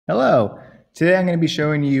Hello. Today I'm going to be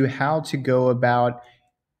showing you how to go about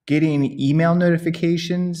getting email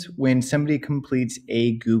notifications when somebody completes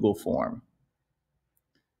a Google form.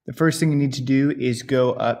 The first thing you need to do is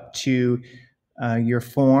go up to your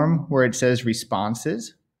form where it says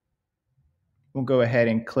responses. We'll go ahead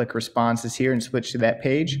and click responses here and switch to that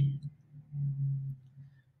page.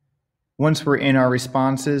 Once we're in our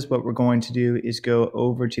responses, what we're going to do is go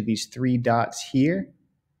over to these three dots here,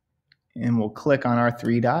 and we'll click on our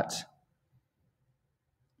three dots.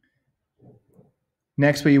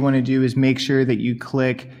 Next, what you want to do is make sure that you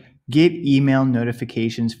click Get Email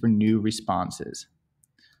Notifications for New Responses.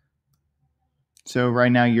 So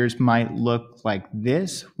right now yours might look like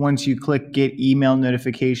this. Once you click Get Email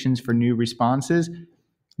Notifications for New Responses,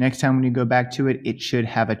 next time when you go back to it, it should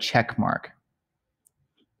have a check mark.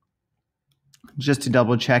 Just to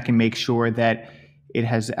double check and make sure that it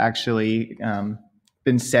has actually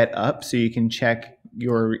been set up so you can check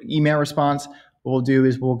your email response. What we'll do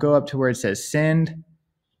is we'll go up to where it says send.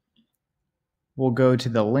 We'll go to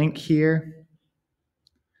the link here.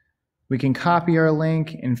 We can copy our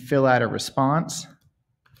link and fill out a response.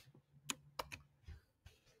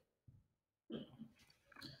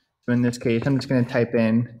 So in this case, I'm just going to type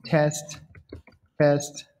in test, and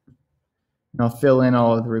I'll fill in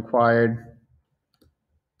all of the required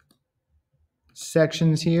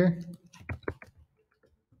sections here.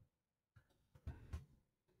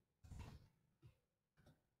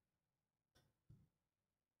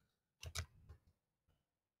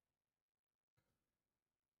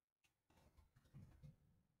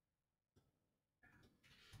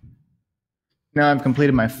 Now I've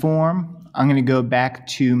completed my form. I'm going to go back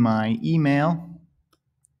to my email.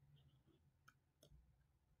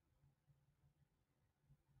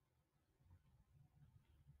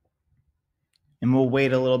 And we'll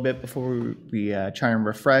wait a little bit before we try and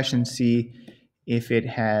refresh and see if it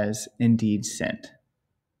has indeed sent.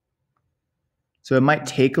 So it might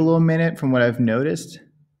take a little minute from what I've noticed.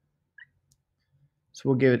 So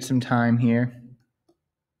we'll give it some time here.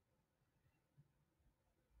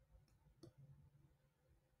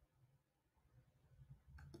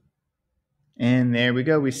 And there we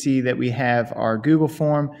go. We see that we have our Google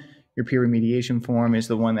form. Your peer remediation form is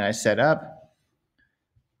the one that I set up.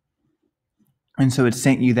 And so it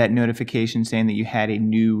sent you that notification saying that you had a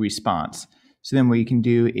new response. So then what you can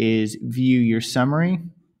do is view your summary,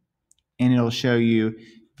 and it'll show you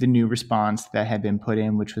the new response that had been put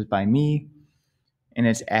in, which was by me, and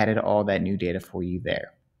it's added all that new data for you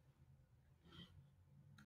there.